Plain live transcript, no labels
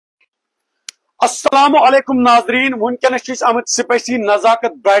السلام علیکم ناظرین ونکس آمت سپیشلی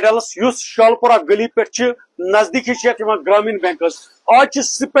نزاکت برائڈلس شالپورہ گلی پہ نزدیکی گرامین بینک آج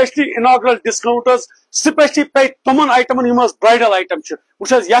سپیشلی اناگرل ڈسکاؤنٹ سپیشلی پہ تمن آئٹمن برائڈل آئٹم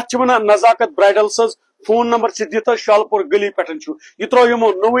یت نزاکت برائڈلس فون نمبر دت شالپور گلی پہ یہ ترو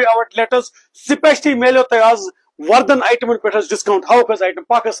یمو نوے آؤٹ لیٹ سپیشلی میلو تہ آز وردن آئٹمن پہ ڈسکاؤنٹ ہاؤک آئٹم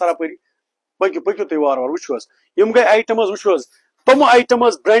پاک سراپری پکو تھی وار وچو یم گئی آئٹم وچو تم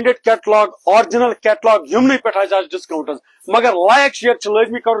items branded catalogue original catalogue یمن پہ ڈسکاؤنٹ مگر لائک شیئر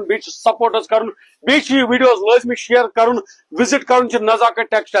لازمی کرن بیچ سپورٹ کرن بیچ یہ ویڈیوز لازمی شیئر کرن وزٹ کرن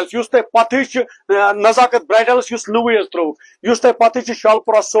نزاکت ٹیکسٹائلز یس تہ پتہ نزاکت برائڈلس یس نوے ترو یس تہ پتہ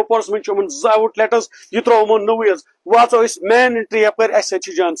شالپورہ سوپورس من یمن ز آؤٹ لیٹس یہ ترو یمو نوے واچو اس مین انٹری یپر ایس ایچ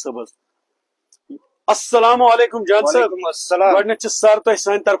جان صاحب السلام علیکم جان صاحب گڈنچ سر تہ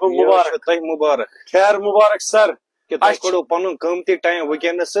سان طرف مبارک تہ مبارک خیر مبارک سر کڑو پن قیمتی ٹائم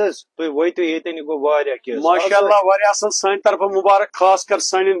ونکس تھی وتو یتن گو ماشاء اللہ واریاہ اصل سان طرف مبارک خاص کر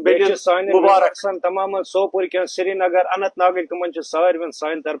سان مبارک تمام سوپور کیا سری نگر اننت ناگ تمن ساروین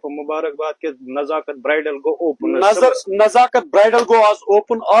سان طرف مبارکباد کہ نزاکت برائڈل گو اوپن نزاکت برائڈل گو آز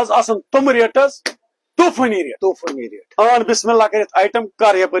اوپن آز آسن تم ریٹس طوفانی ریٹ آن بسم اللہ کرت آئٹم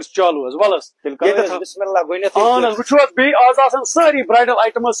کر یپر چالو ولس بسم اللہ آن وچو بی آز آسن ساری برائڈل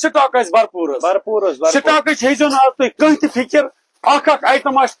آئٹم سٹاک بھرپور سٹاک ہیزو نا آج تھی کہیں تہ فکر اخ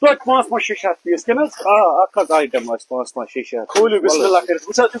آئٹم آس توت 5-6 پیس کن اخ آئٹم آس 5-6 کھولو بسم اللہ کرت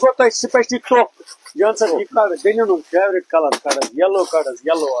وچو یہ گو تہ سپیشلی ٹاپ جان سر یہ کڑ گنن فیورٹ کلر کڑ یلو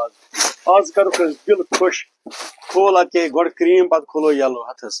آز کرو دل خوش کھول اتہ گوڑ کریم پتہ کھولو یلو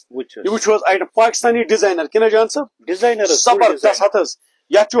ہتس یہ وچو آئٹم پاکستانی ڈیزائنر کن جان صاحب ڈیزائنر زبردست ہتس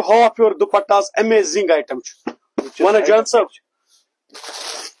یہ ہاف پیور دوپٹہ امیزنگ آئٹم ون جان صاحب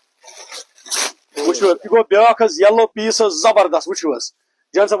وچو یہ گو بیاکھ یلو پیس زبردست وچو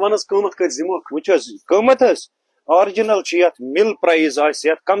جان صاحب ونس قیمت کر دموک وچو قیمت آرجنل یت مل پرائز آس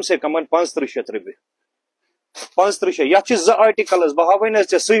کم سے کم 3500 رۄپیہِ 3500 یت ز آرٹیکلز بہ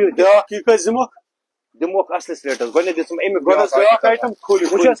ہاوے سی بیاکھ یہ کر دموک دموک اصلس ریٹس گۄڈنیتھ دِژم امیُک بیاکھ آئٹم کھولو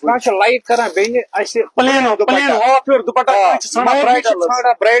کانٛہہ لایک کران بیٚیہِ اسہِ پلین ہاف پیور دوپٹہ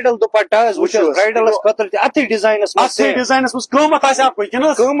ژھانڈان برائڈل دوپٹہ وٕچھو برائڈلس خٲطرٕ تہِ اتھی ڈیزائنس منٛز قیمت آسہِ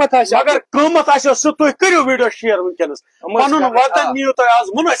ونکس قیمت آسہِ اگر قیمت آسہِ سُہ تُہۍ کٔرِو ویڈیو شیر ونکس پنُن وردن نِیو تُہۍ آز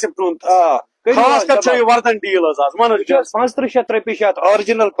منٲسب قیمت خاص کر چھِ یہِ وردن ڈیل حظ ون 3500 رۄپیہِ چھِ اتھ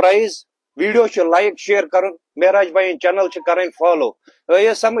آرجنل پرائز ویڈیو چھ لائک شیئر کرن معراج بھائی چینل چھ کرن فالو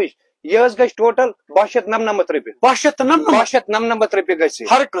یہ سمجھ یہ گژھِ ٹوٹل 299 رۄپیہِ 299 رۄپیہِ گژھِ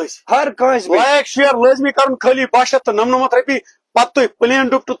ہر کٲنٛسہِ لایک شیئر لازمی کرن خالی 299 رۄپیہِ پتہٕ تُہۍ پلین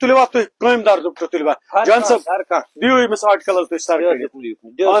ڈُپٹہٕ تُلوا تُہۍ کٲمہِ دار ڈُپٹہٕ تُلوا جان صاحب دِیو أمِس آرٹِکلس تُہۍ سر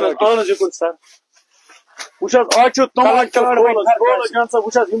اہن حظ یکُن سر وچھ حظ آج تم جان صاحب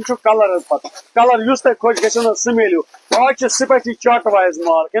وچھ حظ یم چھُ کلر حظ پتہٕ کلر یُس تۄہہِ خۄش گژھِو نہ سُہ میلیو آج چھِ سپیشلی چارٹ وایز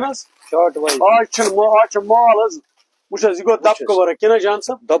مال کن حظ شارٹ وایز آج چھُ مال حظ وچھ حظ یہ گو دبکہ ورک کن جان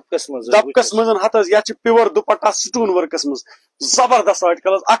صاحب دبکس مز ہتس یہ پیور دوپٹہ سٹون ورکس مز زبردست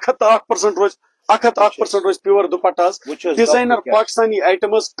آرٹیکل 101% روز 101% روز پیور دوپٹہ ڈیزائنر پاکستانی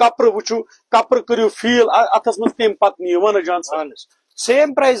آئٹم کپر وچھو کپر کریو فیل اتس مز تم پتہ نیو ون جان صاحب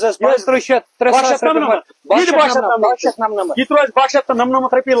سیم پرائز 500 یہ 299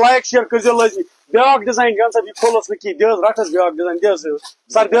 رۄپیہِ لایک شیئر کٔرزیو لازمی بیاکھ ڈیزائن جان صاحب یہ کھولس نہ کی دس رٹس بیاکھ design this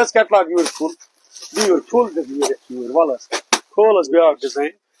sir this catalogue your کھول دیور کھول دیور ولس کھولس بیاکھ ڈیزائن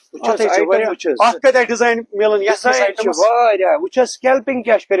اتھ کتہ ڈیزائن ملن یس آئٹم واریاہ وچھ سکیلپنگ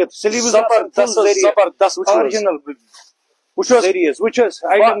کیا کرت سلیوز زبردست آرجنل وچھ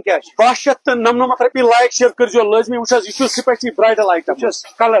آئٹم کیا 299 رۄپیہِ لایک شیئر کٔرزیو لازمی وچھ یہ specially bridal item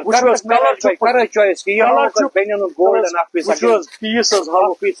colour colour choice کہ یہ بنن گولڈن اکھ پیس پیس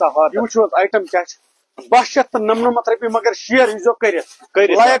ہاو پیس ہار وچھ آئٹم کیا 299 رۄپیہِ مگر شیئر یزو کرت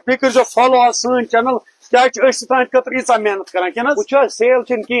لایک بیٚیہِ کٔرزیو فالو آز سٲنۍ چینل کیا تہند خاطر ایٖژاہ محنت کران کن وچھ سیل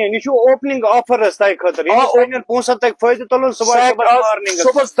چھ کہین یہ اوپننگ آفر تہ خاطر پونسن تک فائدہ تلن صبح مارننگ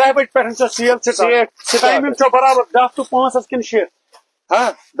صبح 10 بجے پہ سیل ٹائمنگ چھ برابر 10 to 5 کن 6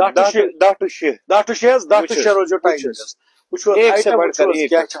 ہاں 10 to 6 روزو ٹائم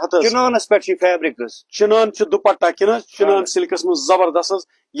چنانس پہ فیبرکس چنان دوپٹہ کن چنان سلکس من زبردست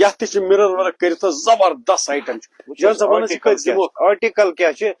یت مرر ورک کرت زبردست آئٹم آرٹیکل کیا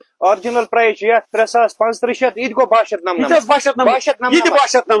آرجنل پرائز یہ 3500 یہ گو 299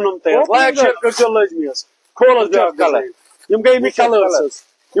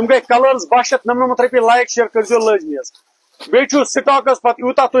 کلرز 299 رۄپیہِ لایک شیئر کٔرزیو لازمی بیٚیہِ چھُ سٹاکس پتہٕ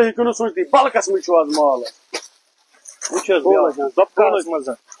یوٗتاہ تُہۍ ہیٚکِو نہٕ سوٗنچتھٕے بلکس منٛز چھُ آز مال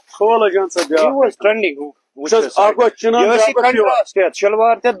کھول جان صاحب بیاکھ ٹرینڈنگ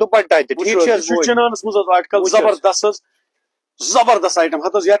شلوار دوپٹہ چنانس مز زبردست زبردست آئٹم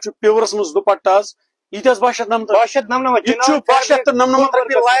ہت یہ پیورس مز دوپٹہ یہ 7,999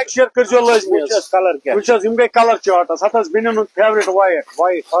 رۄپیہِ لائک شیئر کٔرزیو لٲزمی گٔے کلر چارٹس ہت بنین فیورٹ وائٹ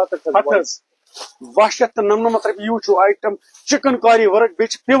 7,999 رۄپیہِ یہِ وٕچھو آیٹم چکن کاری ورک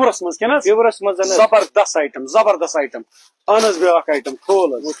بیٚیہِ پیورس مز پیورس مز زبردست آیٹم اہن حظ بیاکھ آیٹم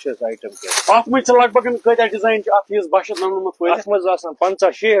کھول ات مز لگ بگ کۭتیاہ ڈیزائن ات 7,999 ات مز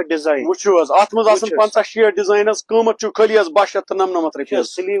 50-60 ڈیزائن وٕچھو حظ ات مز 50-60 ڈیزائن حظ قۭمت چھُ خٲلی حظ 7,999 رۄپیہِ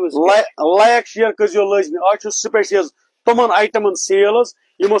لایک شیئر کٔرزیو لٲزمی آز چھُ سپیشلی حظ تمن آیٹمن سیل حظ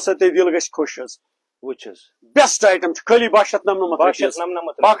یمو سۭتۍ تۄہہِ دل گژھِ خۄش حظ بیسٹ آیٹم چھُ خٲلی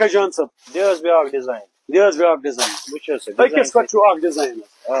 7,999 باقی جان صٲب بیاکھ ڈیزائن أکِس پٮ۪ٹھ چھُ اکھ ڈیزائن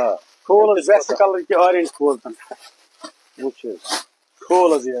کھول حظ بیسٹ کلر کہِ آرینج کھول تن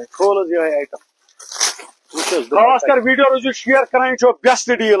کھول حظ یہے آیٹم خاص کر ویڈیو روزیو شیئر کران چھو بیسٹ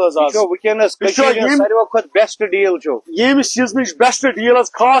ڈیل حظ آز ونکیٚنس ساروی کھۄتہٕ بیسٹ ڈیل چھو ییٚمہِ سیزنٕچ بیسٹ ڈیل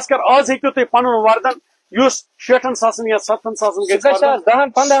حظ خاص کر آز ہیٚکِو تُہۍ پنُن وردن یُس 60,000 یا 70,000 گژھِ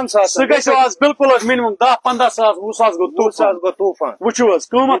 10-15 ساس سُہ گژھِ آز بالکل حظ منیمم 10-15 ساس 20 ساس گوٚو طوفان وٕچھو حظ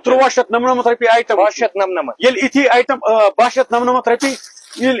قۭمت 3,999 رۄپیہِ آیٹم 7,999 ییٚلہِ یِتھی آیٹم 7,999 رۄپیہِ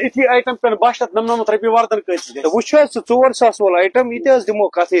ییٚلہِ یِتھی آیٹم پٮ۪ن 7,999 رۄپیہِ وردن کۭتِس گژھِ وٕچھ حظ 4 ساس وول آیٹم یہِ تہِ حظ دِمو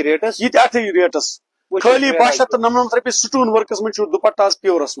کتھٕے ریٹس یہِ تہِ اتھٕے ریٹس خٲلی 7,999 رۄپیہِ سٹون ورکس منٛز چھُ دوپٹہ حظ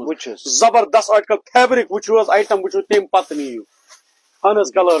پیورس منٛز زبردست آرٹیکل فیبرک وٕچھو حظ آیٹم وٕچھو تمہِ پتہٕ نِیو اہن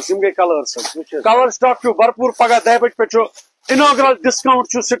حظ کلرس یم گٔے کلرس کلر سٹاک چھُ بھرپور پگہہ 10 بجہِ پٮ۪ٹھ چھُ اناگرل ڈسکاؤنٹ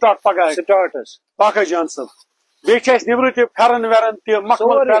چھُ سٹارٹ پگہہ باقی جان صٲب بیٚیہِ چھِ اَسہِ نیبرٕ تہِ پھیرن ویرن تہِ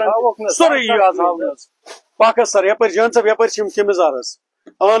مخمل پھیرن سورُے یی آز ہاونہٕ حظ باقی سر یپٲرۍ جان صٲب یپٲرۍ چھِ یِم قمیضار حظ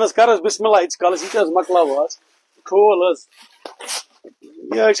اہن حظ کر حظ بسم اللہ یِتس کالس یہِ تہِ حظ مۄکلاوو حظ کھول حظ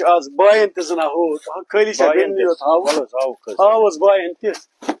یہ حظ آز باین تہِ زنا ہو خٲلی چھا بیٚننٕے یوت ہاو حظ باین تہِ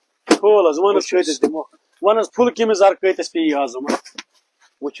کھول حظ ون حظ کۭتِس دِمو ون حظ فُل قمیضار کۭتِس پیٚیہِ آز یِمن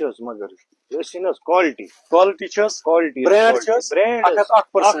وٕچھ حظ مگر کوالٹی چھِ حظ برینڈ چھِ حظ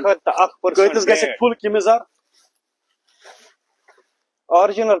 1% کۭتِس گژھِ فُل قمیضار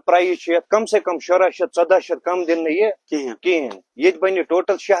آرجنل پرائز کم سے کم 1600-1400 کم دن یہ کہین یہ بنی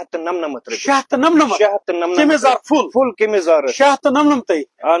ٹوٹل 699 فل قمیضار 699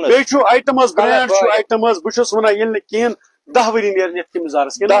 بیٚیہِ چھُ آیٹم حظ برینڈ چھُ آیٹم حظ بہٕ چھُس ونان ییٚلہِ نہٕ کِہیٖنۍ 10 ؤری نیرن یتھ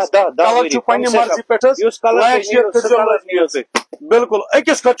قمیضارس کلر چھُ پننہِ مرضی پٮ۪ٹھ حظ بالکل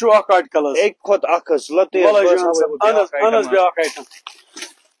أکِس کھۄتہٕ چھُ اکھ آرٹیکل حظ اکھ کھۄتہٕ اکھ حظ اہن حظ بیاکھ آیٹم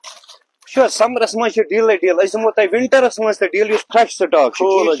سمرس مز ڈیلے ڈیل أسۍ دِمو تۄہہِ ونٹرس مز تہِ ڈیل یُس فرٛیش سٹاک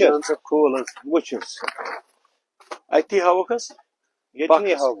کھول حظ وٕچھ حظ اتی ہاوکھ حظ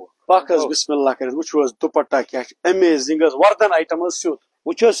پکھ حظ بسم اللہ کٔرِتھ وٕچھو حظ دوپٹہ کیاہ چھُ امیزنگ حظ وردن آیٹم حظ سیوٚد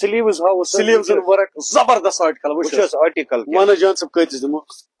وٕچھ حظ سلیوز ہاو سلیوزن ورک زبردست آرٹیکل وٕچھ حظ آرٹیکل ون حظ جان صٲب کۭتِس دِمو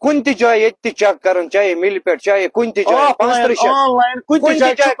کُنہِ تہِ جایہِ ییٚتہِ تہِ چیک کرن چاہے مِلہِ پٮ۪ٹھ چاہے کُنہِ تہِ جایہِ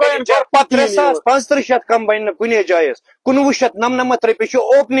 35 کم بنہِ نہٕ کُنے جایہِ حظ 1999 رۄپیہِ چھُ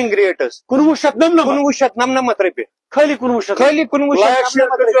اوپننگ ریٹ حظ 1999 رۄپیہِ خٲلی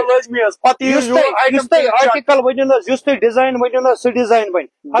 1999 یُس تۄہہِ آرٹیکل ؤنِو حظ یُس تۄہہِ ڈِزاین ؤنِو حظ سُہ ڈِزاین بنہِ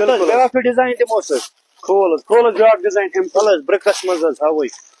بیاکھ ڈِزاین دِمو حظ کھول حظ بیاکھ ڈِزاین برکس منٛز حظ ہاوٕے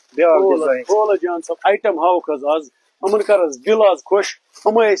بیاکھ ڈِزاین کھول حظ جان صٲب آیٹم ہاوکھ حظ آز یِمن کر حظ دل آز خۄش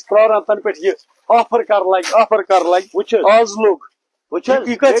یِم ٲسۍ پراران تنہٕ پٮ۪ٹھ یہِ آفر کر لگہِ وٕچھ حظ آز لوٚگ وٕچھ حظ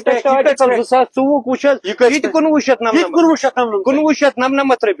 2024 وٕچھ حظ یہِ تہِ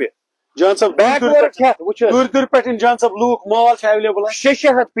 1999 رۄپیہِ جان صٲب دوٗرِ پٮ۪ٹھ جان صٲب لوٗکھ مال چھُ ایویلیبل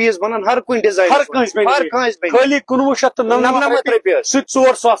 600 پیٖس بنان ہر کُنہِ ڈِزاین خٲلی 1999 رۄپیہِ سُہ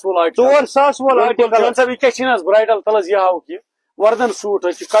 4 ساس وول جان صٲب یہِ کیاہ چھِنہٕ حظ برایڈل تل حظ یہِ ہاوُکھ یہِ وردن سوٗٹ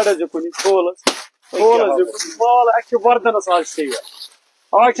حظ چھِ کڑ حظ یہِ کُنہِ کھول حظ مال اَسہِ چھُ وردنس آز سیل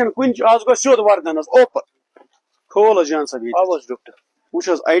آز چھنہٕ کُنہِ آز گوٚو سیوٚد وردنس اوپن کھول حظ جان صٲب وٕچھ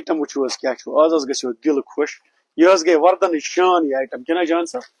حظ آیٹم وٕچھو حظ کیاہ چھُ آز حظ گژھِ دل خۄش یہِ حظ گٔے وردنٕچ شان یہِ آیٹم کِنہٕ جان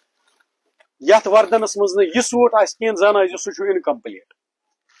صٲب یتھ وردنس منٛز نہٕ یہِ سوٗٹ آسہِ کینٛہہ زن آسہِ سُہ چھُ انکمپلیٹ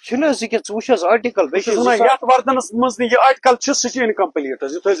چھُنہٕ حظ یہِ ژٕ وٕچھ حظ آرٹیکل یتھ وردنس منٛز نہٕ یہِ آرٹیکل چھُ سُہ چھُ انکمپلیٹ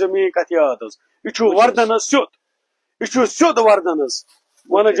حظ یہِ تھٲیزیو میٲنۍ کتھ یاد حظ یہِ چھُ وردن حظ سیوٚد یہِ چھُ سیوٚد وردن حظ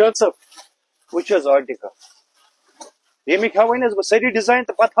ون حظ جان صٲب وٕچھ حظ آرٹیکل ییٚمِکۍ ہاوٕنۍ حظ بہٕ سٲری ڈِزاین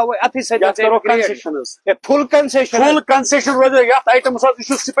تہٕ پتہٕ ہاوے اتھٕے سۭتۍ فُل کنسیشن روزِ یتھ آیٹمس حظ یہِ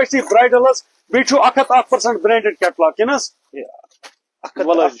چھُ سپیشلی برایڈل حظ بیٚیہِ چھُ 101% برینڈڈ کیٹلاگ کِنہٕ حظ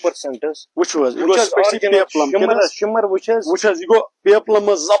 1% وٕچھو حظ شِمر وٕچھ حظ یہِ گوٚو پیپلم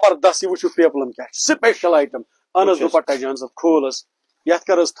حظ زبردست یہِ وٕچھو پیپلم کیاہ چھُ سپیشل آیٹم اہن حظ دوپٹہ جان صٲب کھول حظ یتھ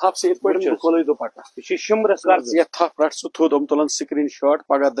کر حظ تھپ سُہ یِتھ پٲٹھۍ کھولٕے دوپٹہ یہِ چھُ شِمرس یتھ تھپ رٹ سُہ تھوٚد یِم تُلن سکریٖن شاٹ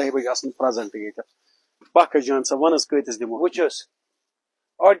پگہہ 10 بجے آسن پریزنٹ ییٚتہِ باقی جان سا ونس کتس دمو وچس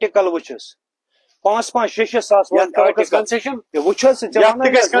آرٹیکل وچس 5-5-6 ساس concession وچس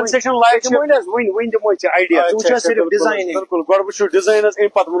concession like one دمو idea وچس صرف ڈیزائن بالکل گۄڈٕ وٕچھو ڈیزائنس ام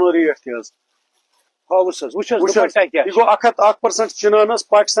پتہٕ ونو ریٹ تہِ حظ ہاؤس وچس دوپٹہ کیا یہ گو 101% چنانس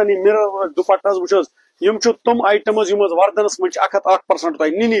پاکستانی مرر دوپٹہ وچھو یم چھو تم آئٹمز یم وردنس من 101% تہ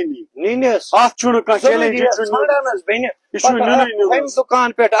نینس ات چھو نہ کانٛہہ چیلنج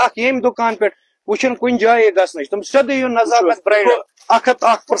دکان پہ یم دکان پہ وچھن کن جائے گھنچ تم سیودے یون نزاکت bridal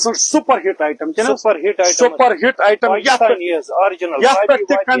 101% super hit item super hit item original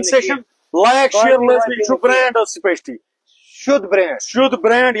concession like share لازمی برانڈ سپیشلی شد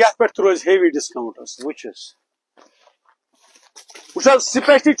برانڈ یت پہ روز ہیوی ڈسکاؤنٹ وچس وچھا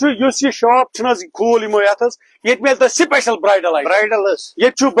سپیشلی یہ شاپ کھول یمو یت یہ مل تہ سپیشل برائڈل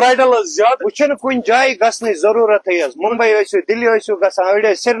یہ برائڈل زیادہ وچھن کن جائے گھنچ ضرورت ممبئی ٲسِو دلی ٲسِو گژھان أڑۍ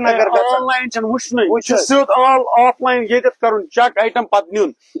ٲسۍ سری نگر آن لائن چھ وچھن سیود آف لائن یہ کرن چیک آئٹم پتہ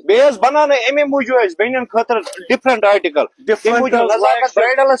نیون بیس بنانے امی موجود بینن خاطر ڈفرنٹ آرٹیکل نزاکت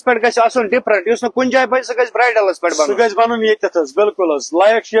برائڈلس پہ گھس آسن ڈفرنٹ اس کن جائے بن سہ گھس برائڈلس پہ سہ گھس بنن ییٚتٮ۪تھ حظ بالکل حظ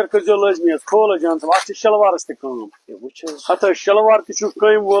لائک شیئر کرزیو لازمی حظ کھول جان صاحب اتھ شلوارس تہ کٲم اتھ شلوار تہ چھُ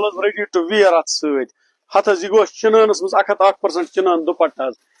کٲم وول حظ ریڈی ٹو ویئر اتھ سۭتۍ ہتھ حظ یہ گو چنانس مز 101% چنان دوپٹہ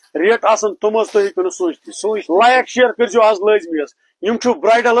ریٹ آسن تم حظ تھی ہیٚکِو نہٕ سوٗنٛچتھٕے لائک شیئر کرزیو آز لازمی حظ یم چھُ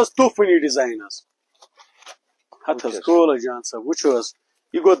برائڈل حظ طوفانی ڈیزائن حظ ہتھ حظ کھول جان صاحب وچھو حظ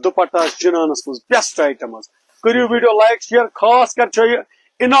یہ گو دوپٹہ چنانس مز بیسٹ آئٹم حظ کریو ویڈیو لائک شیئر خاص کر چھُ یہ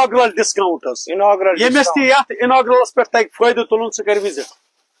اناگرل ڈسکاؤنٹ حظ ییٚمِس تہِ یتھ اناگرلس پہ تگہِ فٲیدٕ تُلُن سُہ کر وزٹ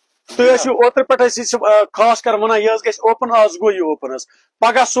تُہۍ ٲسِو اوترٕ پٮ۪ٹھ أسۍ خاص کر ونان یہ حظ گژھِ اوپن آز گوٚو یہ اوپن حظ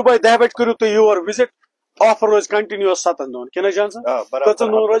پگہہ صبح 10 بجے کٔرِو تُہۍ your visit offer rows continuous 7 دۄہن کِنہٕ جان صاحب کٔژن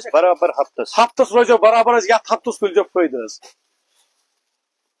دۄہن روزِ برابر ہفتس روزو برابر حظ یتھ ہفتس تُلزیو فٲیدٕ حظ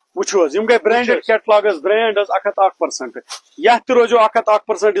وچھو حظ یم گٔے برانڈڈ کیٹلاگ حظ برانڈ حظ 101% یتھ تہِ روزو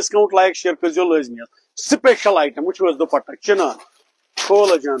 101% ڈسکاؤنٹ لائک شیئر کرزیو لازمی حظ سپیشل آئٹم وچھو حظ دوپٹہ چنان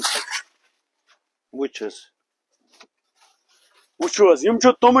کھول جان صاحب وچھو حظ یم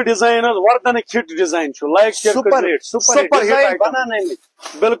چھُ تم ڈیزائن حظ وردنٕکۍ ہٹ ڈیزائن چھُ لائک شیئر سپر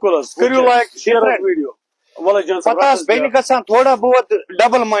ہٹ بالکل حظ کٔرِو لائک شیئر ویڈیو ولہ جان صاحب پتہ بین گژھان تھوڑا بہت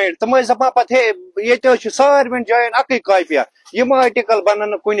ڈبل مائنڈ تم دپان پتہ ہے یہ سارے جائن اکی کاپیا یم آرٹیکل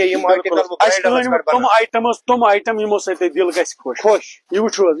بنن کُنہِ یم آرٹیکل تم آئٹم یمو سۭتۍ دل گژھِ خوش یہ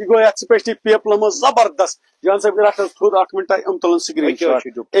وچھو حظ یہ گو یتھ سپیشلی پیپلم حظ زبردست جان صاحب رٹ حظ تھوٚد 1 منٹ ام تُلن سکرین شاٹ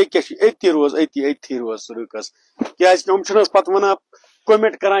أتی روز رُکس کیازِ کہ یم چھِنہٕ حظ پتہٕ ونان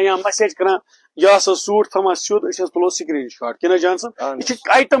کومنٹ کران یا میسیج کران یہ ہسا سوٹ تھوان سیود أسۍ حظ تُلو سکرین شاٹ کِنہٕ جان صاحب یہ چھِ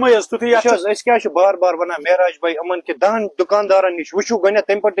آیٹم حظ تیُتھُے أسۍ کیاہ چھِ بار بار ونان معراج بھائی یِمن کہ 10 دُکاندارن نِش وٕچھِو گۄڈنیٚتھ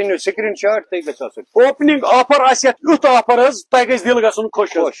تمہِ پتہٕ أنِو سکرین شاٹ تُہۍ گژھِ آسُن اوپننگ آفر آسہِ یتھ یُتھ آفر حظ تۄہہِ گژھِ دل گژھُن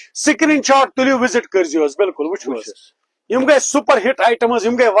خۄش سکرین شاٹ تُلِو وزٹ کٔرزیو حظ بالکل وٕچھو حظ یم گئی سپر ہٹ آئٹم حظ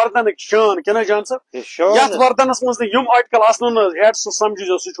یم گئی وردنٕکۍ شان کِنہٕ جان صاحب یتھ وردنس منٛز نہٕ یم آرٹیکل آسنو نہٕ ہیڈ سُہ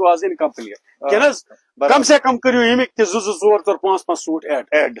سمجھزیو سُہ چھُ آز انکمپلیٹ کِنہٕ حظ کم سے کم کٔرِو ییٚمِکۍ تہِ 2 4 5 سوٹ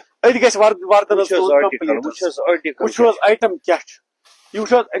ایڈ أتۍ گژھِ وردنس وٕچھو حظ آیٹم کیاہ چھُ یہ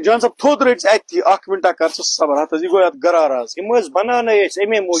وٕچھو حظ جان صاحب تھوٚد رٔٹۍ اتی 1 منٹا کر ژٕ صبر ہتھ حظ یہ گوٚو یتھ گرار حظ یم حظ بنانے أسۍ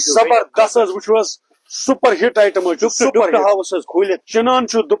امی موٗجوٗب زبردست حظ وٕچھو حظ super hit item super house حظ کھوٗلِتھ چنان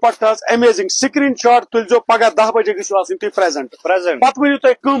چھُ دوپٹہ حظ امیزنگ سکرین شاٹ تُلزیو پگہہ 10 بجے گژھِو آسٕنۍ تُہۍ پریزنٹ پتہٕ ؤنِو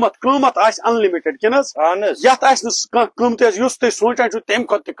تُہۍ قۭمت آسہِ انلِمٹڈ کِنہٕ حظ یتھ آسہِ نہٕ کانٛہہ قۭمتٕے حظ یُس تُہۍ سونٛچان چھِو تمہِ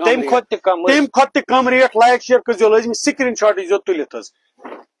کھۄتہٕ تہِ کم ریٹ لایک شیئر کٔرزیو لازمی سکرین شاٹ ییٖزیو تُلِتھ حظ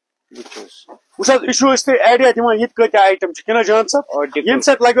وٕچھ حظ یہِ چھُ أسۍ تۄہہِ آیڈیا دِوان یہِ تہِ کۭتیاہ آیٹم چھِ کِنہٕ جان صاحب ییٚمہِ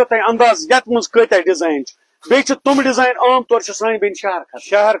سۭتۍ لگیو تۄہہِ انداز یتھ منٛز کۭتیاہ ڈیزاین چھِ بیٚیہِ چھِ تِم ڈیزاین عام طور چھِ سانہِ بیٚنہِ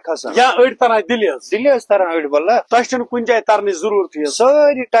شہر کھسان یا أڑۍ تران دِلہِ حظ تران أڑۍ واللہ تۄہہِ چھُنہٕ کُنہِ جایہِ ترنٕچ ضروٗرتٕے حظ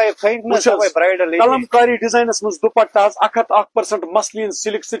سٲری ٹایپ برائڈل قلم کاری ڈیزاینس منٛز دوپٹہ حظ 101% مسلیٖن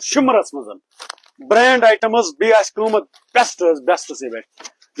سلک سۭتۍ شِمرس منٛز برانڈ آیٹم حظ بیٚیہِ آسہِ قۭمت بیسٹ حظ بیسٹ سے بیسٹ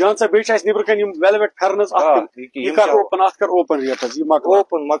جان صاحب بیٚیہِ چھِ اَسہِ نیبرٕ کَنۍ یِم ویلویٹ پھٮ۪رن حظ یہِ کر اوپن اتھ کر اوپن ریٹ حظ یہِ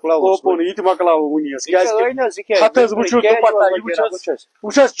اوپن یہِ تہِ مۄکلاوو وُنی حظ کیازِ ہتھ حظ وٕچھِو دوپٹہ یہِ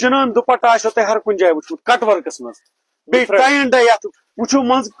وٕچھ حظ چنان دوپٹہ آسیو تۄہہِ ہر کُنہِ جایہِ وٕچھمُت کٹ ورکس منٛز بیٚیہِ ٹاے اینڈ ڈاے یتھ وٕچھِو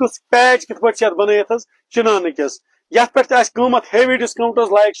منٛزٕ کُس پیچ کِتھ پٲٹھۍ چھِ یتھ بنٲیِتھ حظ چنانٕکۍ حظ یتھ پٮ۪ٹھ تہِ آسہِ قۭمت ہیوی ڈسکاؤنٹ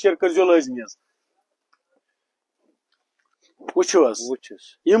حظ لایک شیئر کٔرزیو لازمی حظ وٕچھِو حظ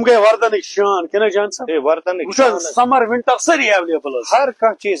یم گٔے وردنٕکۍ شان کِنہٕ جان صاحب وٕچھ حظ سمر ونٹر سٲری ایویلیبل حظ ہر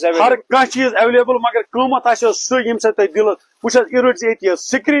کانٛہہ چیٖز ایویلیبل مگر قۭمت آسیو سُہ ییٚمہِ سۭتۍ تۄہہِ دِل وٕچھ حظ یہِ رٔٹۍ ییٚتی حظ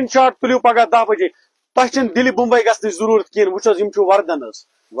سکرین شاٹ تُلِو پگہہ 10 بجے تۄہہِ چھنہٕ دِلہِ بمبئی گژھنٕچ ضروٗرت کِہیٖنۍ وٕچھ حظ یِم چھُ وردن حظ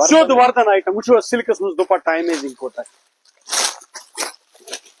سیود وردن آیٹم وٕچھو حظ سلکس منٛز دوپٹہ امیزنگ کوتاہ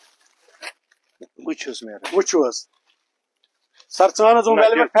وٕچھو حظ سر ژٕ وَن حظ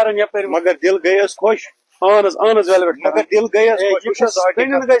ویلویٹ پھٮ۪رن یپٲرۍ مگر دل گٔے حظ خۄش اہن ویلویٹ مگر دل گئی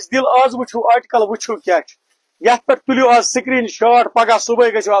دل آز وچھو آرٹیکل وچھو کیا یت پہ تلیو آج سکرین شاٹ پگہ صبح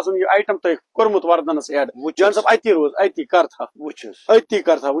گھو آن یہ آیٹم تھی کورمت وردنس ایڈ جان صاحب اتی روز اتی کر تھا اتی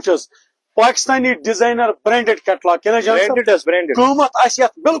کر تھا وچھس پاکستانی ڈیزائنر برانڈڈ کیٹلاگ کیا جان صاحب قیمت آسہ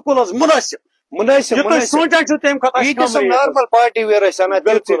یت بالکل مناسب مناسب یہ تھی سوچان چھو تمہ کھتہ نارمل پارٹی ویئر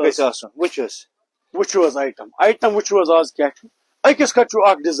وچھو آیٹم وچھو آز کیا اکس کت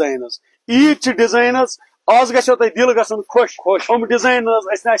اخ ڈیزائن عید ڈیزائن آز گھو تہ دل گھن خوش ام ڈیزائن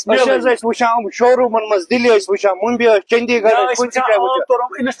وچان شو رومن مز دلی وچان ممبئی چندی گڑھ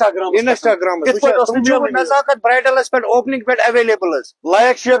انسٹاگرام نزاکت برائڈلس پہ اوپننگ پہ اویلیبل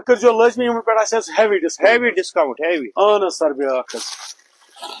لائک شیئر کرو لازمی یمن پہ ہیوی ڈسکاؤنٹ ہیوی اہن سر بیاکھ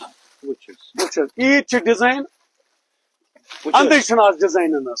عید ڈیزائن اندر آج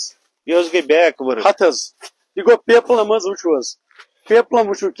ڈیزائن یہ گئی بیک ورک ہتھ یہ گو پیپلم مز وچھو پیپلم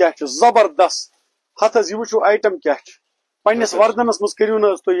وچھو کیا زبردست ہتھ یہ وچھو آیٹم کیا پنس وردنس مز کرو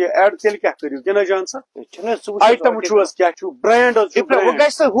نا تھی یہ ایڈ تیل کیا کرو کیا جان سر آیٹم وچھو کیا برانڈ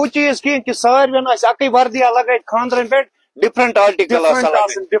ہو چیز کہ ساروین اکی وردیا لگائت خاندرن پہ ڈفرنٹ آرٹیکل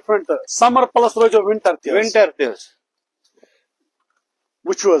ڈفرنٹ سمر پلس روزو ونٹر تہ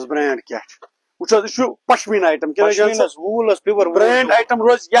وچھو برانڈ کیا وچھو یہ پشمین item volts pure brand item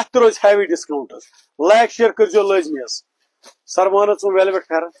روز یت روز ہیوی ڈسکاؤنٹ لائک شیئر کرو لازمی سر مان ثم ویلویٹ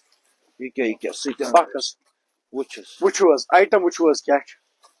پھیرن وچھو آیٹم وچھو کیا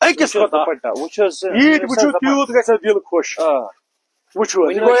اکس عید وچھو تیوت گھو دل خوش وچھو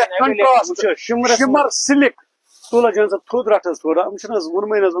شمر سلک تلا جان صاحب تھوود رٹس تھوڑا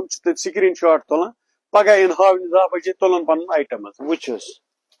ون سکرین شاٹ تلان پگہ ان ہاونہ 10 بجے تلن پن آیٹم وچھس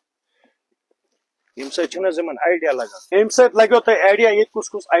یم سن آئیڈیا لگان ام سات لگو تہ آئیڈیا یہ کس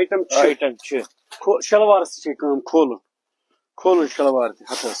کس آیٹم شلوار کھولن شلوار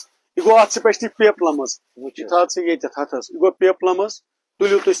ہتھس یہ گو ات سپیشلی پیپلم یہ گو پیپلم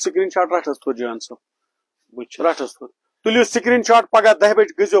تلیو تھی سکرین شاٹ رٹس تھوڑ جان صاحب رٹس تھوڑ تلیو سکرین شاٹ پگہ 10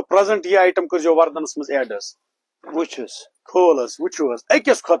 بجے گزو پریزنٹ یہ آیٹم کرو وردنس مز ایڈ وچھس کھولس وچھو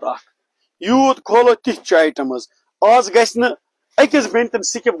اکس کھت اخ یوت کھولو تہ آیٹم آز گھس نا اکس بینتن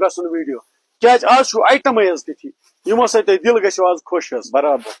سکپ گھن ویڈیو کیا آج آیٹم تھی یمو سی دل گھو آز خوش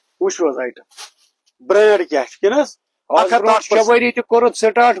برابر وچھو آیٹم برانڈ کیا وری تہ کورت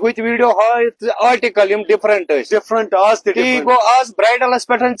سٹارٹ ہوت ویڈیو آرٹیکل ڈفرنٹ آز گو آز برائڈلس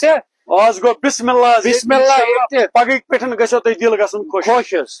پہ آز گو بسم اللہ پگہ پہ گھو تہ دل گھن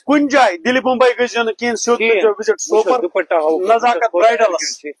خوش کن جائے دلی ممبئی گھو نا کھین سیود visit super نزاکت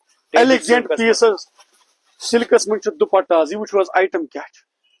برائڈلس elegant pieces sulcus من دپٹہ یہ وچھو آیٹم کیا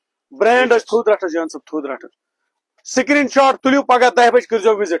برانڈ تھوود رٹس جان صاحب تھوود رٹس سکرین شاٹ تلیو پگہ 10 بجے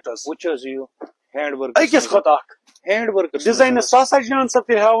کرو وزٹ ہینڈ ورک اکس کھت اخ ہینڈ ورک ڈیزائن سا جان صاحب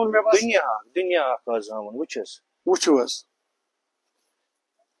تیل ہاون مے دنیا وچھس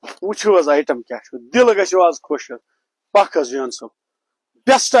وچھو آیٹم کیا دل گھو آز خوش پکھ جان صاحب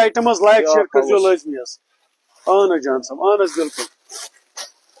بیسٹ آیٹم لائک شیئر کرو لازمی اہن جان صاحب اہن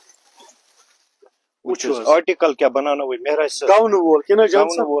بالکل آرٹیکل کیا بنانا مہراج گون وول کہ جان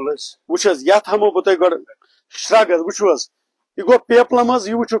صاحب وچھس یت ہمو بہ تہ گڈ شرگ وچھو یہ گو پیپلم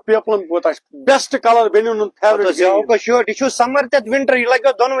یہ وچھو پیپلم کوتا بیسٹ کلر بنن فیورٹ شرٹ یہ سمر تہ ونٹر یہ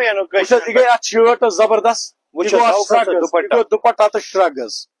لگو دونوے یہ گئی ات شرٹ زبردست دپٹہ تو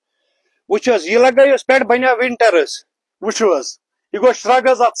شرگز وچھس یہ لگائیس پہ بنیا ونٹرس وچھو یہ گو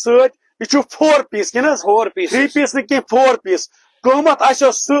شرگز ات ست یہ 4 پیس کن 4 پیس 3 پیس نا کی 4 پیس قیمت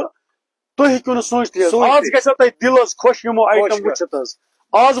آسو سہ تھی ہیکو نا سوچتھی آز گھو تہ دل خوش یمو آیٹم وچھت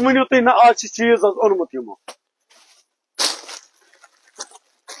آز ونیو تھی نا آج چیز اونمت یمو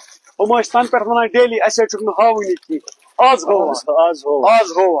ہم تن پہ ونان ڈیلی اسے ہاونی کی آز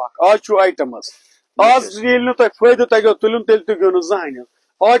ہوک آج آیٹم آز یل نا تہ فائدہ تگو تلن تیل تہ گو نا زہن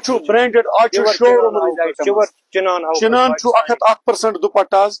آج برانڈڈ آج شو روم چنان 101%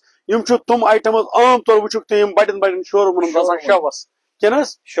 دپٹہ یم تم آیٹم عام طور وچھک تہ بڑن بڑن شو رومن آسان شوس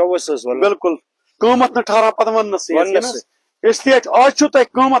کنس شوس بالکل قیمت نا ٹھہران پتہ ونس اس لیے آج تہ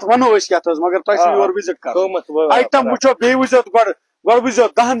قیمت ونو کت مگر تہ یور وزٹ کر آیٹم وچھو be wuzu good wuzu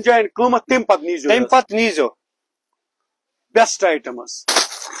 10 join قیمت تم پتہ نیزو بیسٹ آیٹم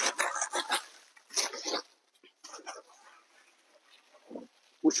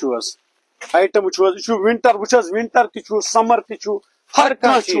وچھو آیٹم وچھو یہ ونٹر وچھس ونٹر تہ سمر تہ ہر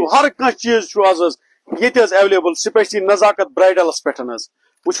کھانا چیز آز یہ ایویلیبل سپیشلی نزاکت برائڈلس پہ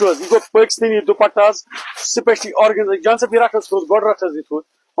وچھو یہ گو پاکستانی دپٹہ سپیشلی آرگنائز جان صاحب یہ رٹس تھوت گڈ رٹس یہ تھوت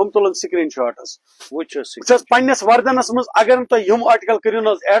ہم تلن سکرین شاٹس وچھس پنس وردنس مز اگر تہ یم آرٹیکل کرو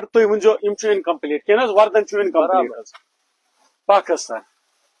نا ایڈ تھی ونزو یم انکمپلیٹ کن وردن انکمپلیٹ پاکستان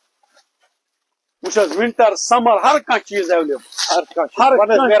وچھس ونٹر سمر ہر کانٛہہ چیز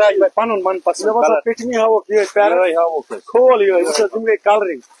ایویلیبل پنن من پسند پٹمی ہاوک یہ کھول یہ وچھس تم گئی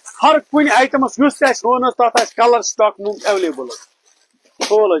کلرنگ ہر کن آئٹمس یس تہ ون تک کلر سٹاک ایویلیبل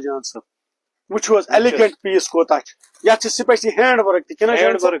کھول جان صاحب وچھو ایلیگنٹ پیس کوتا یہ specially hand work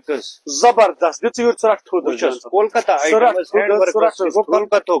hand work زبردست دت ثرٹ تھود کولکتہ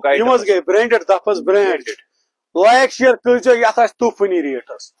گئی برانڈڈ دفس برانڈ لائک شیئر کرزو یت طوفانی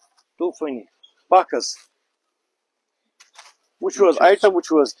ریٹس طوفانی پکس وچھو آئٹم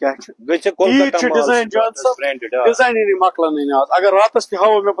وچھو کیا ڈیزائن جان صاحب ڈیزائن مکلن آج اگر راتس تہ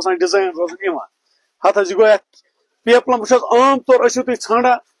ہاو مے باسان ڈیزائن روزن ہت یہ گو پیپلم وچھو عام طور ٲسِو تُہۍ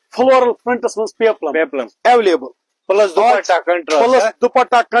ژھانڈان فلورل پرنٹس من پیپلم ایویلیبل پلس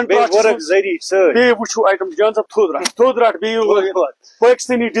دوپٹہ کنٹراسٹ ذریعہ بیٚیہِ وٕچھو آیٹم جان صاحب تھوٚد رٹ بیٚیہِ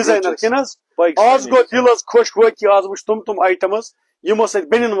پاکستانی ڈیزائنر کِنہٕ حظ آز گوٚو دل حظ خۄش وٲقعی آز وٕچھ تم آیٹمز یِمو سۭتۍ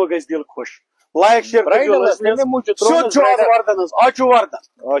بیٚنٮ۪ن وۄنۍ گژھِ دل خۄش لایک شیئر سیود چھُ آز وردن حظ آز چھُ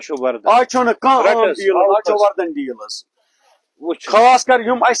وردن آز چھُ نہٕ کانٛہہ عام ڈیل آز چھُ وردن ڈیل حظ خاص کر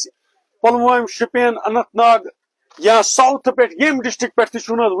یم اسہِ پلوامہ شپین اننت ناگ یا ساؤتھ پہ یم ڈسٹرکٹ پہ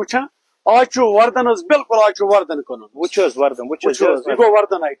تہ وچان آج چھ وردن بالکل آج چھ وردن کن یہ گو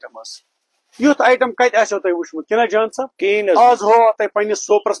وردن آئٹم یوت آئٹم کت آسو تہ وچمت کنا جان صاحب آز ہوا تہ پنس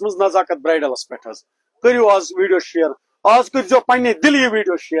سوپرس مز نزاکت برائڈلس پہ کرو آز ویڈیو شیئر آز کرزو پنہ دلی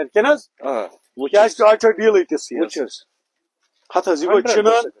ویڈیو شیئر کن آج چھ ڈیل تس ہت یہ گو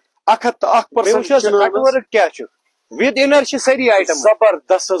چنان 101% کیا ود انر سری آئٹم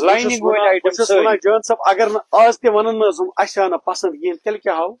زبردست جان صاحب اگر آز تہ ون اچھا پسند کہین تیل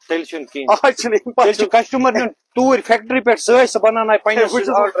کیا ہاو تیل کسٹمر تور فیکٹری پہ سہ بنان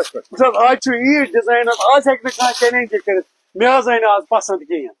آج عید ڈیزائن آج ہیک نا چیلنج کرت مے آئی آز پسند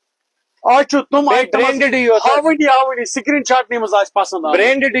کہین آج تم ہاونی سکرین شاٹ نمز پسند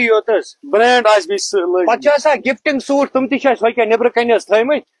برانڈڈ یوت برانڈ پہ گفٹنگ سوٹ تم تہ نبر کن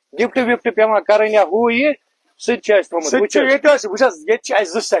تھمت گفٹ وفٹ پیوان کرن یا ہو یہ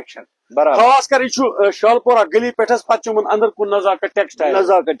سیکشن خاص کر یہ شالپورہ گلی پہ پتہ اندر کن نزاکت ٹیکسٹائل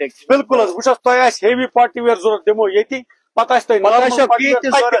بالکل وچھس تہ ہیوی پارٹی ویئر ضرورت دمو یہ پتہ تہ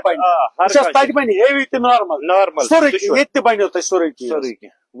بن ہیوی تہ نارمل سورے یہ بنو تہ سورے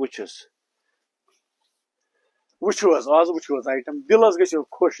وچھو آز وچھو آئٹم دل گھو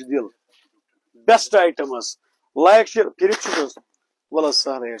خوش دل بیسٹ آئٹم لائک شیئر پھر ول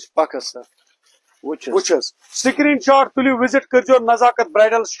سہل پکس سر وچھس screen shot تلیو visit کرزو نزاکت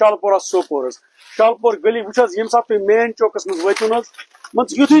bridal شالپورہ Sopore شالپور گلی وچھس یم سات تھی مین چوکس مز وتو من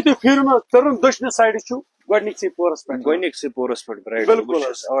یتھے تھی پھرن ترن دشن سائڈ گڈنکسے پورس پہ بالکل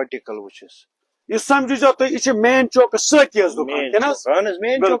آرٹیکل وچھس یہ سمجھو تھی یہ مین چوکس ستی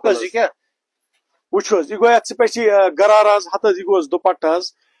مین چوکس وچھو یہ گو سپیشلی گراراز ہت یہ گوس دوپٹہ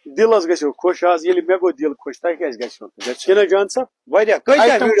دل گھو خوش آز یل مے گو دل خوش تہ کیا جان صاحب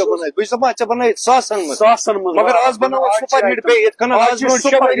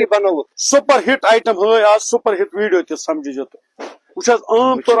سپر ہٹ آئٹم ہائی آج سپر ہٹ ویڈیو تہ سمجھو وچ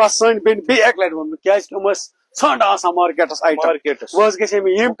عام طور سن بین بیٚیہِ اکہ لٹہ ون کیا ژھانڈ آسان مارکیٹس آئٹم وز گژھِ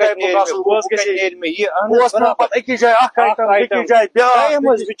یم اکس جائے اخ آئٹم بیٚیِس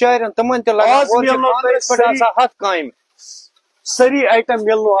جائے بچارن تمن تہ ہتھ کامہ سری آئٹم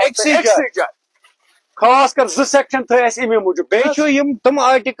ملنو جائے خاص کر ز سیکشن تھے اس امی موجود بیٚیہِ تم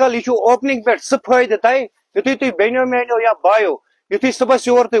آرٹیکل یہ اوپننگ پہ سہ فائدہ تہ یتھے تھی بینو مینو یا بایو یتھے صبح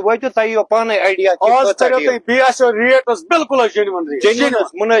یور تھی واتو تہ یہ پانے آئیڈیا آز کرو تھی بیس ریٹ بالکل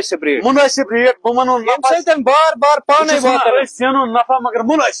مناسب ریٹ بہ ونو بار بار پانے زینو نفع مگر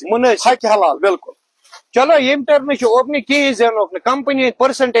مناسب حق حلال بالکل چلو یم ٹر میں اوپننگ کہیں زینو کمپنی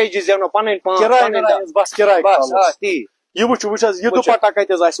پرسنٹیج زینو پن بس کرایہ یہ وچ یہ دوپٹہ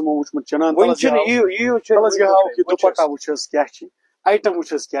کتس آمو وچمت چنان دوپٹہ وچھس کیا آئٹم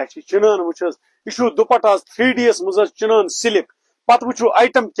وچھس کیا چنان وچھس یہ دوپٹہ 3D یس مز چنان سلک پتہ وچھو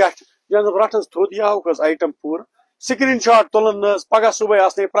آئٹم کیا رٹس تھوود یہ آوک آئٹم پور سکرین شاٹ تلن پگہ صبح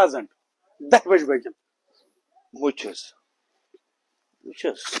آسنے پریزنٹ 10 بج بگن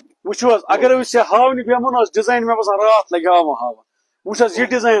وچھو اگر ہاونہ بیمن ڈیزائن مے باسان رات لگہ ہاون وچھس یہ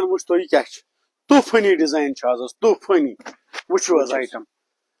ڈیزائن وچھ تو یہ کیا طوفانی ڈیزائن طوفانی وچھو آئٹم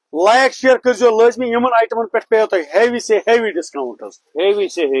لائک شیئر کرزو لازمی یمن آئٹمن پہ پیو تہ ہیوی سے ہیوی ڈسکاؤنٹ ہیوی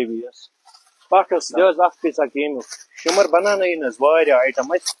سے ہیوی پکس شمر بنانے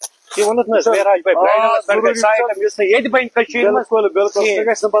آئٹم یہ ونت معراج بھائی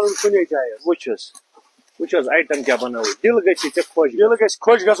بالکل کن جائے وچھس آئٹم کیا بنو دل گھس خوش دل گھس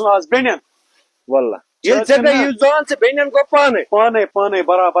خوش گھن آز بین واللہ یہ جگہ یہ زان سے بینن کو پانے پانے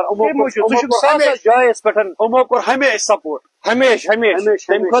برابر جائز پٹھن امو کور ہمیشہ سپورٹ ہمیشہ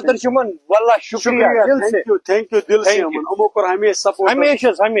تم خاطر چمن واللہ شکریہ دل سے تھینک یو دل سے امو کور ہمیشہ سپورٹ ہمیشہ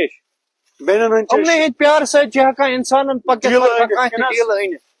بینن ہم نے یہ پیار سے جہاں انسان پکت ڈیل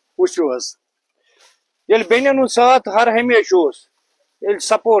ان وچھوس یل بینن ساتھ ہر ہمیشہ یل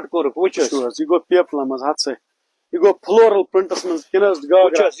سپورٹ کورک وچھوس یہ گو پیپل مز ہاتھ سے یہ گو فلورل پرنٹس مز کنس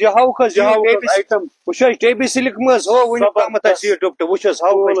وچھوس یہ ہاوکس آئٹم وچھوس ٹیبی سلک مز ہو ون تامت یہ ٹوپٹ وچھوس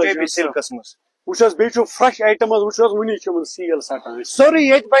ہاوکس ٹیبی سلکس مز وچھوس بیچو فرش آئٹم وچھوس ونی چمن سیل سٹان سوری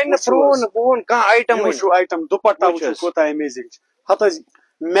یہ بین پرون بون کا آئٹم وچھو آئٹم دوپٹہ وچھو کوتا امیزنگ ہتھ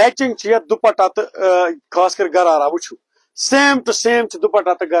میچنگ چھ دوپٹہ تو خاص کر گرارا وچھو سیم ٹو سیم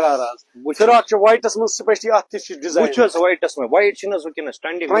دوپٹہ تو گرارا فراک چھ وائٹس من سپیشلی اتھ چھ ڈیزائن وچھوس وائٹس میں وائٹ چھ نس وکنس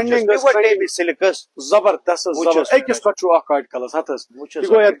ٹرینڈنگ ٹیبی سلکس زبردست اکس پتہ چھ اکھ آرٹیکلس ہتھ یہ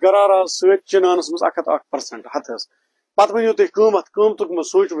گو یت گرارا سۭتۍ چنانس من 1% ہتھ پتہ ؤنِو تُہۍ قۭمتُک مہ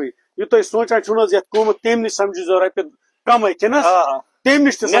سوٗنٛچوٕے یہِ تُہۍ سونٛچان چھُو نہ حظ یتھ قۭمت تمہِ نِش سمجھِزیٚو رۄپیہِ کمٕے کِنہٕ تمہِ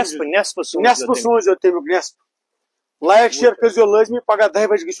نِش تہِ نٮ۪صف سوٗنٛچزیٚو تمیُک نٮ۪صف لایک شیر کٔرزیٚو لٲزمی پگاہ 10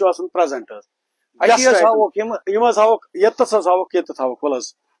 بجہِ گٔژھِو آسُن پریزنٹ حظ یِم حظ ہاوکھ ییٚتٮ۪تھ حظ ہاوکھ ییٚتٮ۪تھ ہاوکھ ول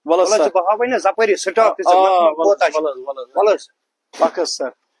حظ بہٕ ہاوے نہ زپٲری سٹاک پک حظ سر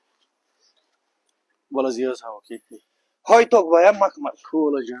ول حظ یہِ حظ ہاوکھ ییٚتی ہاے تو بیا مخمل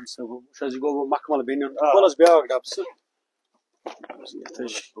کھول حظ جان صٲب وٕچھ حظ یہِ گوٚو مخمل بیٚنٮ۪ن ول حظ بیٛاکھ ڈبہٕ سُہ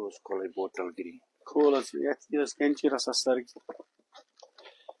بوتل گری کھول حظ یتھ کینچی رسس سر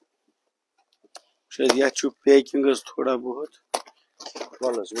وٕچھ حظ یتھ چھُ پیکِنگ حظ تھوڑا بہت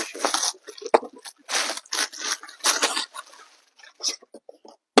ول حظ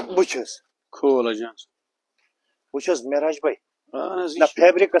وٕچھ حظ کھول حظ جان وٕچھ حظ معراج بھائی اہن حظ نہ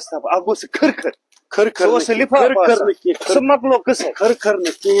فیبرکس تھا اکھ گوٚو سُہ کھٕر کھر مکلو قصے کھر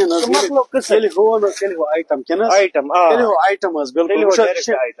نہٕ کِہیٖنۍ حظ ییٚلہِ ہُو نہٕ تیٚلہِ ہُو آیٹم کِنہٕ آیٹم تیٚلہِ ہُو آیٹم حظ بِلکُل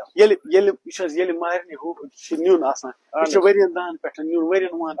ییٚلہِ وٕچھ حظ ییٚلہِ مہرنہِ ہُہ چھُ نیُن آسان یہِ چھُ ؤرین دہن پٮ۪ٹھ نیُن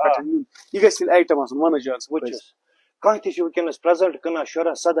ؤرین وُہن پٮ۪ٹھ نیُن یہِ گژھِ ییٚلہِ آیٹم آسُن ون حظ جان وٕچھ حظ کانٛہہ تہِ چھُ وٕنکیٚنس پریزنٹ کٕنان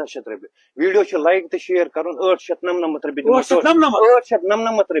 1700 رۄپیہِ ویڈیو چھُ لایک تہٕ شیر کرُن 899 رۄپیہِ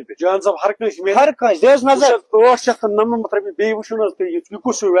 899 رۄپیہِ جان صٲب ہر کٲنٛسہِ ہر کٲنٛسہِ دِ حظ نظر 899 رۄپیہِ بیٚیہِ وٕچھُن حظ تُہۍ یہِ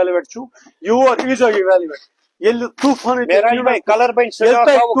کُس ہیوٗ ویلویٹ چھُ یور ییٖزیو یہِ ویلویٹ ییٚلہِ طوٗفانٕے کلر بنہِ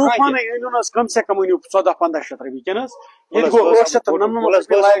طوٗفانٕے أنِو حظ کم سے کم أنِو 1400-1500 رۄپیہِ کِنہٕ حظ ییٚتہِ گوٚو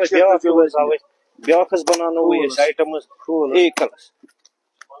 899 بیاکھ حظ بناونووے أسۍ آیٹم حظ اے کلس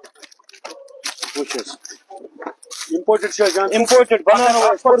وٕچھ حظ اِمپورٹڈ چھِ جان اِمپورٹڈ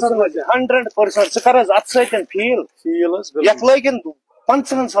بناونووے 100% ژٕ کر حظ اتھ سۭتۍ فیٖل حظ یتھ لٲگِن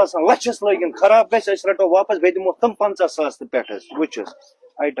 50,000 لچھس لٲگِن خراب گژھِ أسۍ رٹو واپس بیٚیہِ دِمو تِم 50,000 تہِ پٮ۪ٹھ حظ وٕچھ حظ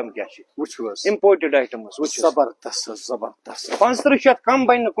آیٹم کیاہ چھِ وٕچھو حظ اِمپورٹڈ آیٹم حظ وٕچھ زبردست زبردست 500 کم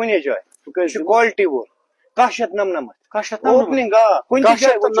بنہِ نہٕ کُنی جایہِ یہِ چھُ کالٹی وول 1,099 اوپننگ کُنہِ تہِ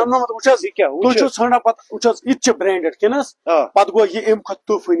جایہِ وٕچھ حظ تُہۍ چھِو ژھانڈان پتہٕ وٕچھ حظ یہِ تہِ چھِ برینڈڈ کِنہٕ حظ پتہٕ گوٚو یہِ امہِ کھۄتہٕ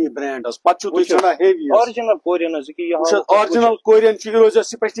طوٗفٲنی برینڈ حظ پتہٕ چھِو تُہۍ ژھانڈان ہیوی آرجنل کورین حظ آرجنل کورین چھِ یہِ روزِ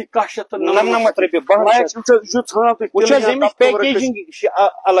سپیشلی 1,099 رۄپیہِ یہِ چھُ ژھانڈان تُہۍ وٕچھ حظ اَمِچ پیکیجنگ چھِ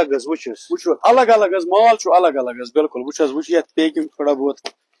الگ حظ وٕچھ حظ وٕچھو الگ الگ حظ مال چھُ الگ الگ حظ بالکل وٕچھ حظ وٕچھ یتھ پیکِنگ تھوڑا بہت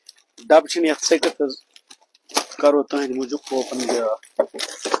ڈبہٕ چھِنہٕ یتھ ژٔٹِتھ حظ کرو تُہنٛدِ موٗجوٗب اوپن بیٛاکھ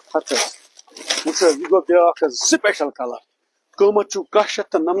ہتھ حظ وٕچھ حظ یہِ گوٚو بیٛاکھ حظ سپیشل کلر قۭمت چھُ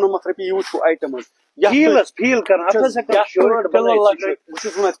 1,099 رۄپیہِ یہِ وٕچھو آیٹم حظ فیل کران بہٕ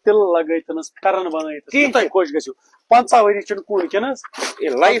چھُس ونان تِلہٕ لگٲوِتھ حظ پھیرن بنٲوِتھ یوٗتاہ خۄش گژھِو 50 ؤری چھُنہٕ کُن کِنہٕ حظ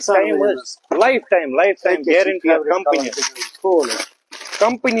لایف ٹایم گیرنٹی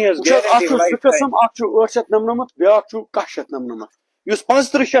کمپنی حظ اکھ چھُ زٕ قٕسم اکھ چھُ 899 بیٛاکھ چھُ 1,099 یُس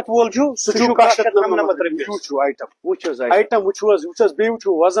 500 وول چھُ سُہ چھُ 1,099 رۄپیہِ وٕچھو آیٹم وٕچھ حظ آیٹم وٕچھو حظ وٕچھ حظ بیٚیہِ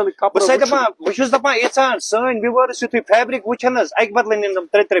وٕچھو وزن بہٕ چھُس دپان یژھان سٲنۍ وِوٲرٕس یُتھُے فیبرِک وٕچھن حظ اکہِ بدلہٕ نِن تِم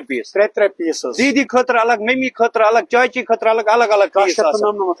 3 پیٖس حظ دیٖدی خٲطرٕ الگ ممی خٲطرٕ الگ چاچی خٲطرٕ الگ الگ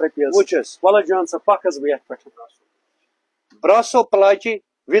 1,099 رۄپیہِ وٕچھ حظ وَلہٕ جان صٲب پکھ حظ بہٕ یتھ پٮ۪ٹھ براسو پلاچی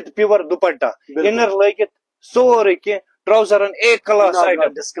وِد پیور دوپٹہ اِنر لٲگِتھ سورُے کینٛہہ ٹراوزرن اے کلاس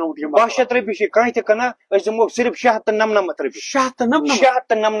آیٹم ڈسکاؤنٹ 500 رۄپیہِ چھِ کانٛہہ تہِ کٕنان أسۍ دِمو صرف 699 رۄپیہِ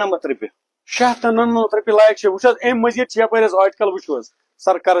 699 رۄپیہِ 699 رۄپیہِ لایق چھِ وٕچھ حظ امہِ مٔزیٖد چھِ یپٲرۍ حظ آرٹِکل وٕچھو حظ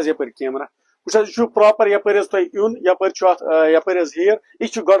سر کر حظ یپٲرۍ کیمرا وٕچھ حظ یہِ چھُ پراپر یپٲرۍ حظ تۄہہِ یُن یپٲرۍ چھُ اتھ یپٲرۍ حظ ہیر یہِ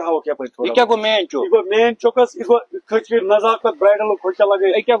چھُ گۄڈٕ ہاوُکھ یپٲرۍ تھوڑا یہِ کیٛاہ گوٚو مین چوک یہِ گوٚو مین چوک حظ یہِ گوٚو کھٔچ نزاکت برایڈلُک ہُہ کیٛاہ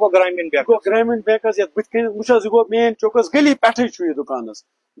لگٲوِتھ یہِ کیٛاہ گوٚو گرامین بینک گوٚو گرامین بینک حظ یتھ بٕتھِ کَنۍ وٕچھ حظ یہِ گوٚو مین چوک حظ گلی پٮ۪ٹھٕے چھُ یہِ دُکان حظ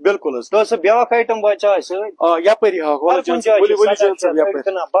بالکل حظ تۄہہِ سُہ بیٛاکھ آیٹم بچا سۭتۍ یپٲری ہاوکھ أڑۍ کٕنان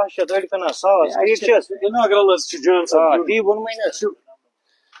 500 أڑۍ کٕنان 100 ٹھیٖک چھِ حظ اِناگرل حظ چھُ جان صٲب تی ووٚنمَے نہ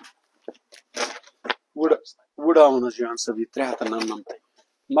وُڈاوُن حظ جان صٲب یہِ 399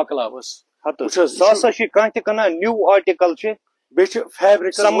 مۄکلاو حظ ہتھ کھانا تہ کٕنان نیو آرٹیکل بیٚیہِ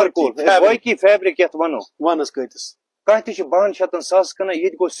فیبرک سمر کول باقی فیبرک یتھ ونو ونس کۭتِس کانٛہہ تہِ چھُ 1200 کٕنان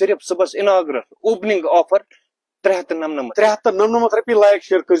ییٚتہِ گوٚو صرف صبحس اناگرل اوپننگ آفر 399 رۄپیہِ لایک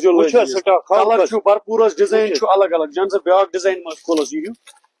شیر کٔرزیٚو کلر چھُ بھرپوٗر حظ ڈِزاین چھُ الگ الگ جان سا بیاکھ ڈِزاین ما کھولس یہِ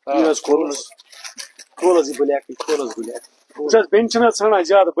حظ کھولس یہِ بلیکٕے کھولس بلیک وٕچھ حظ بیٚنہِ چھِنہٕ حظ ژھانڈان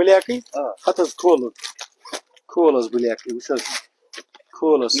زیادٕ بلیکٕے اتھ حظ کھولس بلیکٕے وٕچھ حظ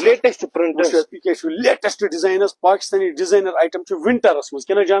کھولس لیٹسٹ پرنٹ یہِ چھُ لیٹسٹ ڈِزاین حظ پاکستانی ڈِزاینر آیٹم چھُ ونٹرس منٛز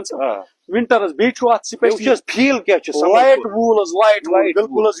کِنہٕ جان سا ونٹر حظ بیٚیہِ چھُ اتھ سپیشل فیل کیٛاہ چھُ لایٹ وول حظ لایٹ وول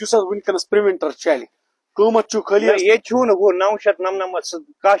بالکل حظ یُس حظ ؤنکیٚنس پرٛوِنٹر چلہِ قۭمت چھُ خٲلی ییٚتہِ چھُ نہٕ ہُہ 999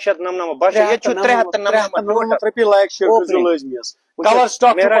 799 ییٚتہِ چھُ 399 رۄپیہِ لایک شیر کٔرزیٚو لٲزمی حظ کلر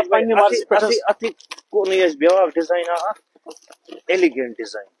سٹاک چھُ پننہِ مرضی پٮ۪ٹھ حظ اتھ کوٚرنٕے اَسہِ بیاکھ ڈِزاین اکھ ایلیگینٹ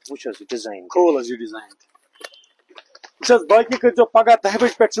ڈِزاین وٕچھ حظ یہِ ڈِزاین کھول حظ یہِ ڈِزاین وٕچھ حظ باقٕے کٔرزیٚو پگاہ 10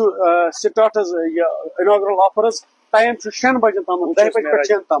 بجہِ پٮ۪ٹھ چھُ سٹارٹ حظ یہِ اناگرل آفر حظ ٹایم چھُ 6 بجن تامتھ 10 بجہِ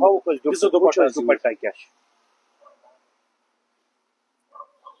پٮ۪ٹھ 6 تامتھ دوپٹہ کیٛاہ چھُ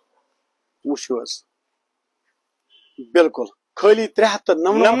وٕچھو حظ بالکل خٲلی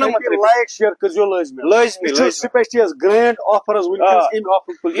 399 لایک شیر کٔرزیٚو لٲزمی سپیشلی حظ گرینڈ آفر حظ ؤنکیٚنس امہِ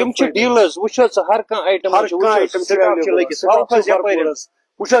آفر یِم چھِ ڈیلرز وٕچھ حظ ہر کانٛہہ آیٹم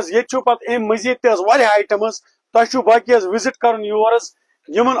وٕچھ حظ ییٚتہِ چھُ پتہٕ امہِ مزید تہِ حظ واریاہ آیٹم حظ تۄہہِ چھُو باقی حظ وِزٹ کرُن یور حظ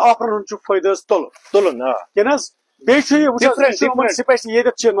یِمن آفرن ہُنٛد چھُ فٲیدٕ حظ تُلُن کِنہٕ حظ بیٚیہِ چھُ یہِ سپیشلی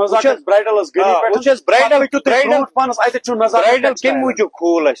ییٚتٮ۪تھ چھِ نزاکت برایڈل حظ گلی پٮ۪ٹھ پانس اتٮ۪تھ چھُ برایڈل کمہِ موٗجوٗب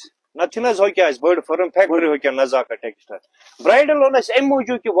کھوٗل اسہِ نتہٕ چھِنہٕ حظ ہوکیٛاہ اَسہِ بٔڑ فرم فیکٹری ہوکیٛاہ نزاکت ٹیکسٹایل برایڈل اوٚن اَسہِ امہِ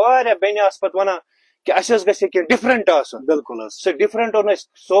موٗجوٗب کہِ واریاہ بیٚنہِ آسہٕ پتہٕ ونان کہِ اَسہِ حظ گژھِ کینٛہہ ڈِفرنٹ آسُن بالکل حظ سُہ ڈِفرنٹ اوٚن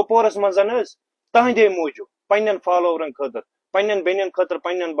اَسہِ سوپورس منٛز حظ تہنٛدے موٗجوٗب پننٮ۪ن فالوورن خٲطرٕ پننٮ۪ن بیٚنٮ۪ن خٲطرٕ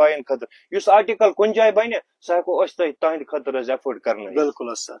پننٮ۪ن بایَن خٲطرٕ یُس آرٹِکل کُنہِ جایہِ بنہِ سُہ ہٮ۪کو أسۍ تۄہہِ تہنٛدِ خٲطرٕ حظ ایفٲرڈ کرنٲیِتھ بالکل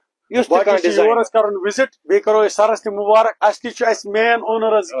حظ سر یُس تہِ کانٛہہ ڈِزاین یور حظ کرُن وِزٹ بیٚیہِ کرو أسۍ سرس تہِ مُبارک اَسہِ تہِ چھُ اَسہِ مین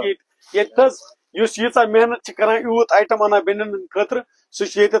اونر حظ ییٚتہِ حظ یُس ییٖژاہ محنت چھِ کران یوٗت آیٹم انان بیٚنٮ۪ن ہٕنٛدِ خٲطرٕ سُہ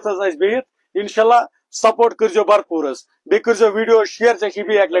چھُ ییٚتٮ۪تھ حظ اَسہِ بِہِتھ انشاءاللہ سپورٹ کٔرزیٚو بھرپوٗر حظ بیٚیہِ کٔرزیٚو ویڈیو شیر ژےٚ چھِ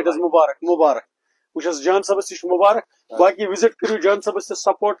بیٚیہِ اکہِ لٹہِ حظ مُبارک وٕچھ حظ جان صٲبس تہِ چھُ مُبارک باقی وِزٹ کٔرِو جان صٲبس تہِ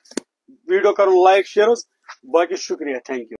سپورٹ ویڈیو کرُن لایک شیر حظ باقی شُکریہ تھینک یوٗ